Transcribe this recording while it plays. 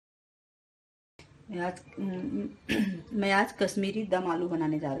मैं आज कश्मीरी दम आलू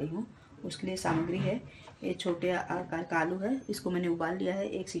बनाने जा रही हूँ। उसके लिए सामग्री है, ये छोटे आकार का आलू है, इसको मैंने उबाल लिया है,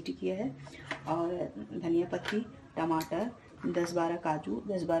 1 सीटी किया है। और धनिया पत्ती, टमाटर, 10-12 काजू,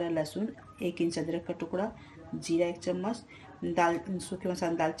 10-12 लहसुन, 1 इंच अदरक का टुकड़ा, जीरा 1 चम्मच, दाल सूखे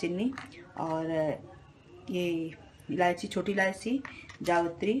मसाला दालचीनी, और ये इलायची, छोटी इलायची,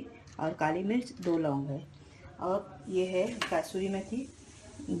 जावित्री और काली मिर्च, 2 लौंग है। और ये है कसूरी मेथी,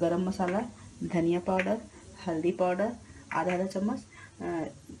 गरम मसाला, धनिया पाउडर, हल्दी पाउडर आधा चम्मच,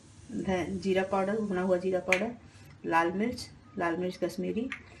 जीरा पाउडर, भुना हुआ जीरा पाउडर, लाल मिर्च कश्मीरी,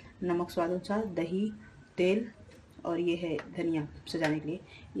 नमक स्वाद अनुसार, दही, तेल, और ये है धनिया सजाने के लिए।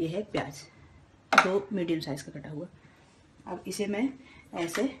 ये है प्याज, 2 मीडियम साइज़ का कटा हुआ। अब इसे मैं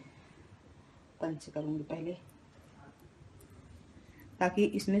ऐसे पंच करूँगी पहले, ताकि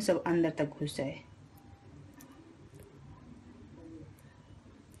इसमें सब अंदर तक घुस जाए।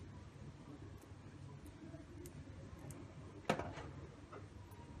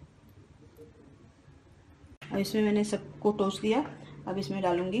 अब इसमें मैंने सबको टोच दिया। अब इसमें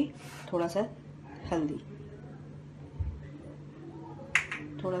डालूंगी थोड़ा सा हल्दी,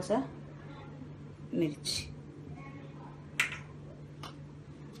 थोड़ा सा मिर्च,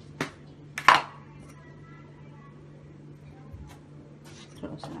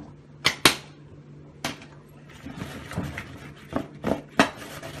 थोड़ा सा नमक।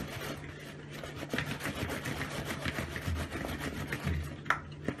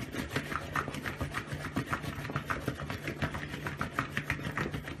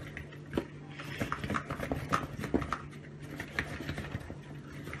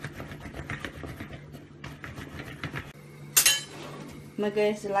 मैं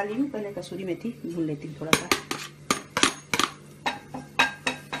गैस जला ली हूँ। पहले कसूरी मेथी भून लेती हूँ थोड़ा सा।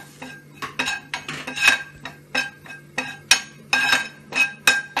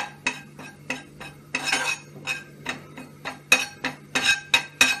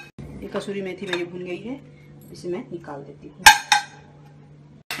 ये कसूरी मेथी मेरी भून गई है, इसे मैं निकाल देती हूँ।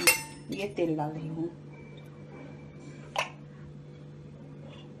 ये तेल डाल रही हूँ,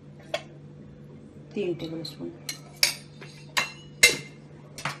 3 टेबल स्पून।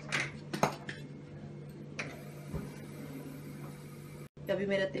 अभी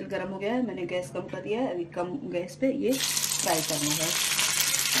मेरा तेल गर्म हो गया है, मैंने गैस कम कर दिया है। अभी कम गैस पे ये फ्राई करना है।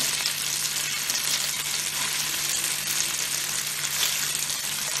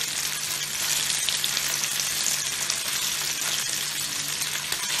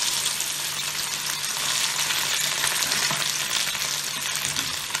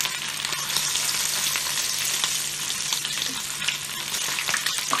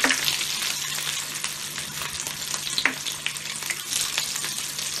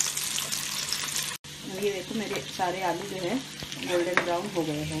 ये देखो मेरे सारे आलू जो है गोल्डन ब्राउन हो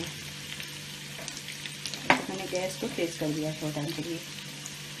गए हैं। तो मैंने गैस को तेज कर दिया थोड़ा टाइम के लिए।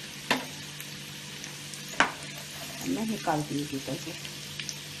 अब मैं निकालती हूँ ऊपर से।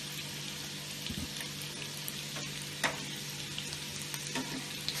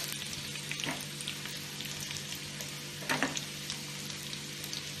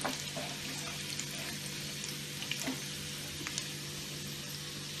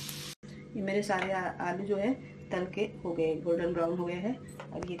 ये मेरे सारे आलू जो है तल के हो गए, गोल्डन ब्राउन हो गया है।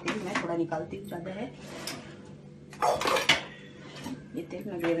 अब ये तेल मैं थोड़ा निकालती हूँ, ज़्यादा है। ये तेल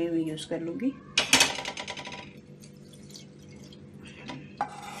मैं ग्रेवी में यूज़ कर लूँगी।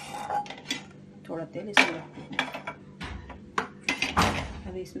 थोड़ा तेल इसमें रखती हूँ।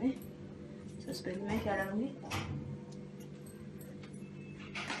 अब इसमें सबसे पहले मैं क्या डालूँगी,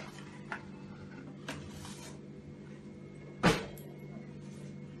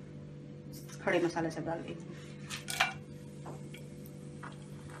 खड़े मसाले सब डाल देती हूँ।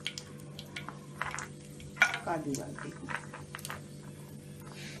 काजू डालती हूँ,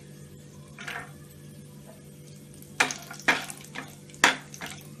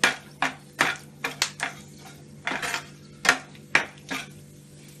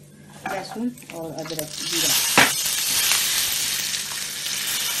 लहसुन और अदरक, जीरा,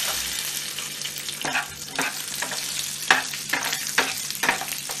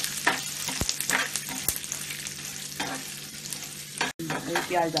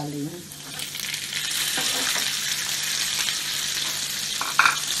 प्याज डाल रही हूँ।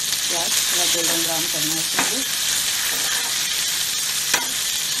 प्याज थोड़ा गोल्डन ब्राउन करना है इसमें।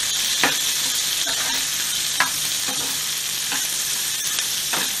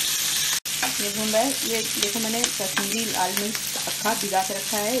 ये भून रहा है। ये देखो मैंने कश्मीरी लाल मिर्च अक्खा भिगा के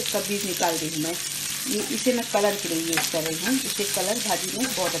रखा है, इसका बीज निकाल दी हूँ मैं। ये इसे मैं कलर के लिए यूज़ कर रही हूँ, इससे कलर भाजी में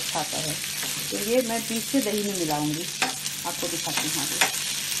बहुत अच्छा आता है। तो ये मैं बीज से दही में मिलाऊंगी, आपको दिखाती हूँ आगे।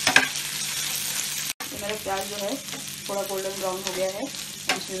 मेरा प्याज जो है थोड़ा गोल्डन ब्राउन हो गया है,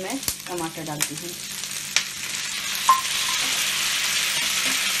 इसमें मैं टमाटर डालती हूँ।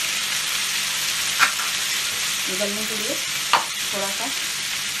 गलने के लिए थोड़ा सा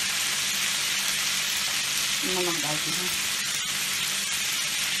नमक डालती हूँ।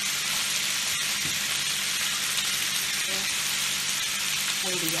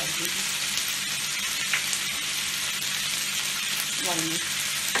 हल्दी डालती हूँ, लाल मिर्च,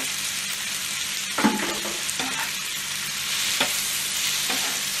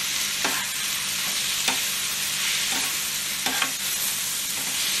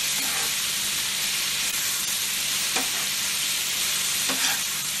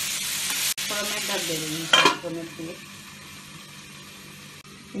 थोड़ा मैं ढक दे रही हूँ 2 मिनट के लिए।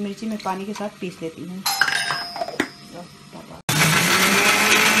 मिर्ची मैं पानी के साथ पीस लेती हूँ।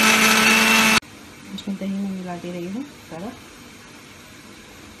 इसमें दही में मिला दे रही हूँ सारा,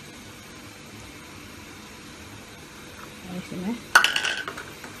 ऐसे में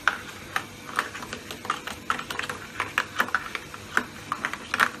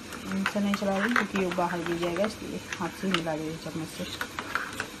से नहीं चला रही क्योंकि वो बाहर गिर जाएगा, इसलिए हाथ से ही मिला रही चम्मच से।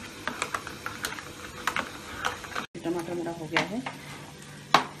 टमाटर मेरा हो गया है,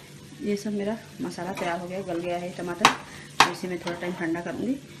 ये सब मेरा मसाला तैयार हो गया, गल गया है टमाटर। तो इसे मैं थोड़ा टाइम ठंडा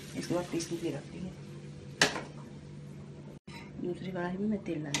करूँगी, इसके बाद पीसने के लिए रखती हूँ। दूसरी कढ़ाई में मैं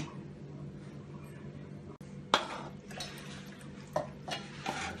तेल डाली।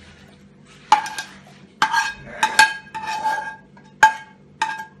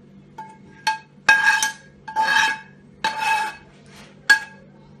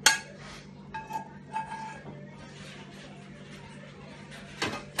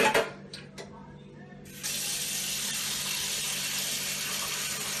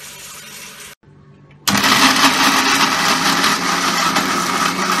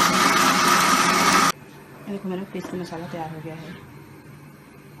 देखो मेरा पेस्ट मसाला तैयार हो गया है।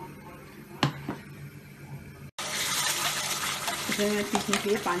 इसमें मैं पीसने के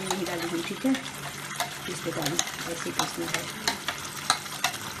लिए पानी नहीं डाली हूँ, ठीक है, पीसते पानी ऐसे ही पीसना है।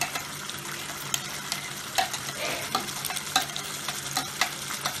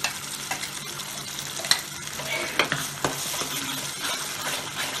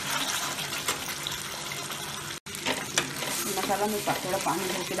 मसाला में थोड़ा पानी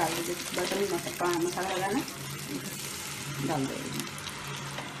भर के डाल दीजिए, बर्तन में मसाला लगा ना, डाल देंगे।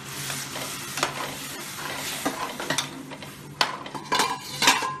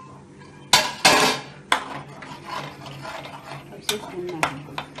 इसे भूनना है।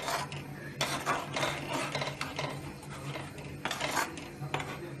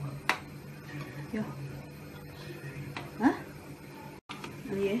 क्यों? हाँ,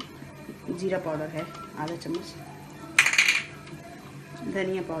 ये जीरा पाउडर है आधा चम्मच,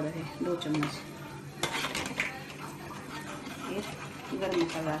 धनिया पाउडर है 2 चम्मच, ये गरम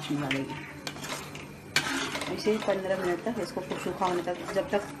मसाला इसमें डालेगी। इसे 15 मिनट तक इसको खूब सूखा होने तक, जब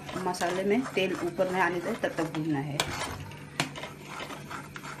तक मसाले में तेल ऊपर नहीं आने तक तब तक भूनना है।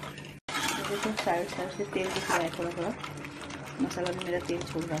 देखो साइड से तेल दिख रहा है, थोड़ा थोड़ा मसाला में मेरा तेल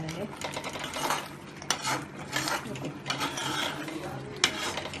छोड़ रहा है।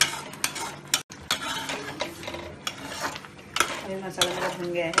 अभी मसाला मेरा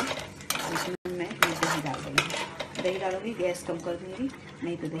भुन गया है, इसमें मैं दही डाल दूँगी। दही डालूंगी, गैस कम कर दूँगी,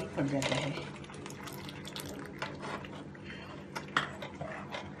 नहीं तो दही फट जाता है।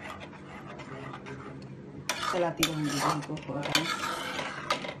 चलाती रहूँगी दही को थोड़ा टाइम।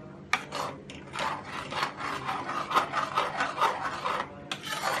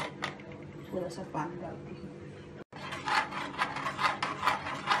 थोड़ा सा पानी डालती हूँ।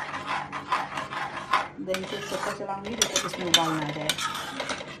 दही को चक्का चलाऊंगी जब तक इसमें उबाल ना आ जाए,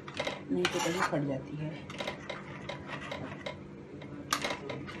 नहीं तो दही फट जाती है।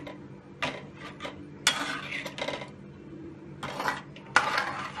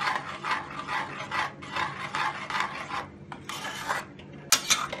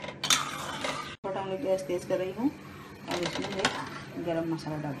 छोटा मैं गैस तेज कर रही हूँ और इसमें मैं गरम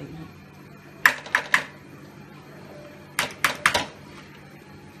मसाला डाल रही हूँ।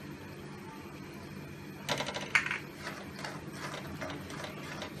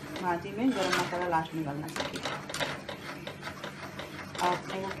 भाजी में गरम मसाला लास्ट में डालना चाहिए।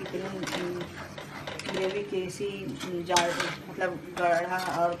 आपने वो कितनी ग्रेवी कैसी मतलब गाढ़ा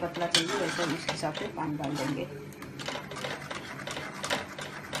और पतला चाहिए वैसे उस हिसाब से पानी डाल देंगे।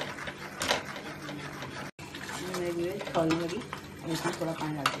 मेरी खौलने लगी और इसमें थोड़ा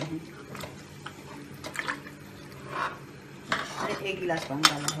पानी डालते हैं। मैंने 1 गिलास पानी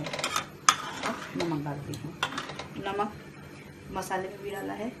डाला है। और नमक डालती हूँ। नमक मसाले में भी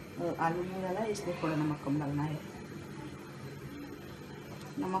डाला है और आलू में डाला है, इसलिए थोड़ा नमक कम डालना है।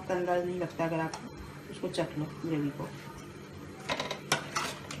 नमक का अंदाज़ नहीं लगता अगर आप उसको चख लो ग्रेवी को।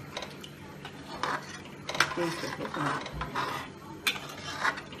 टेस्ट करके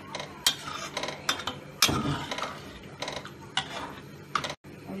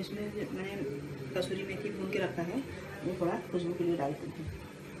और इसमें मैंने कसूरी मेथी भून के रखा है, वो थोड़ा खुशबू के लिए डालती हूँ।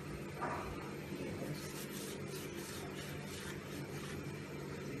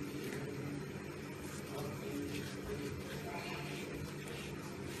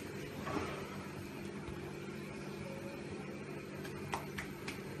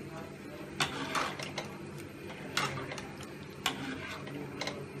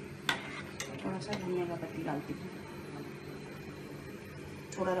 थोड़ा सा धनिया का पत्ती डालती हूँ,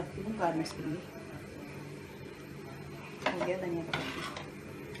 थोड़ा रखती हूँ गार्निश के लिए। हो गया धनिया का पत्ती।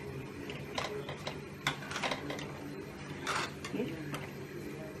 फिर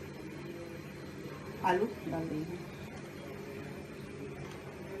आलू डाल रही हूँ।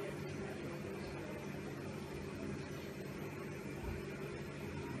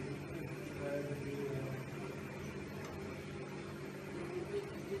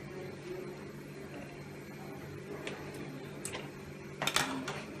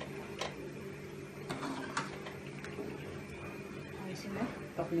 इसे मैं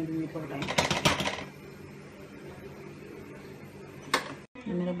पकने दूँगी थोड़ा टाइम।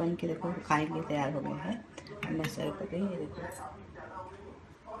 मेरा बन के देखो खाने के लिए तैयार हो गया है। अब मैं सर्व कर रही हूँ, ये देखो।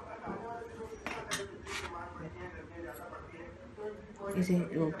 इसे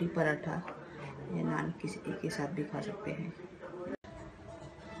रोटी, पराठा या नान किसी के साथ भी खा सकते हैं।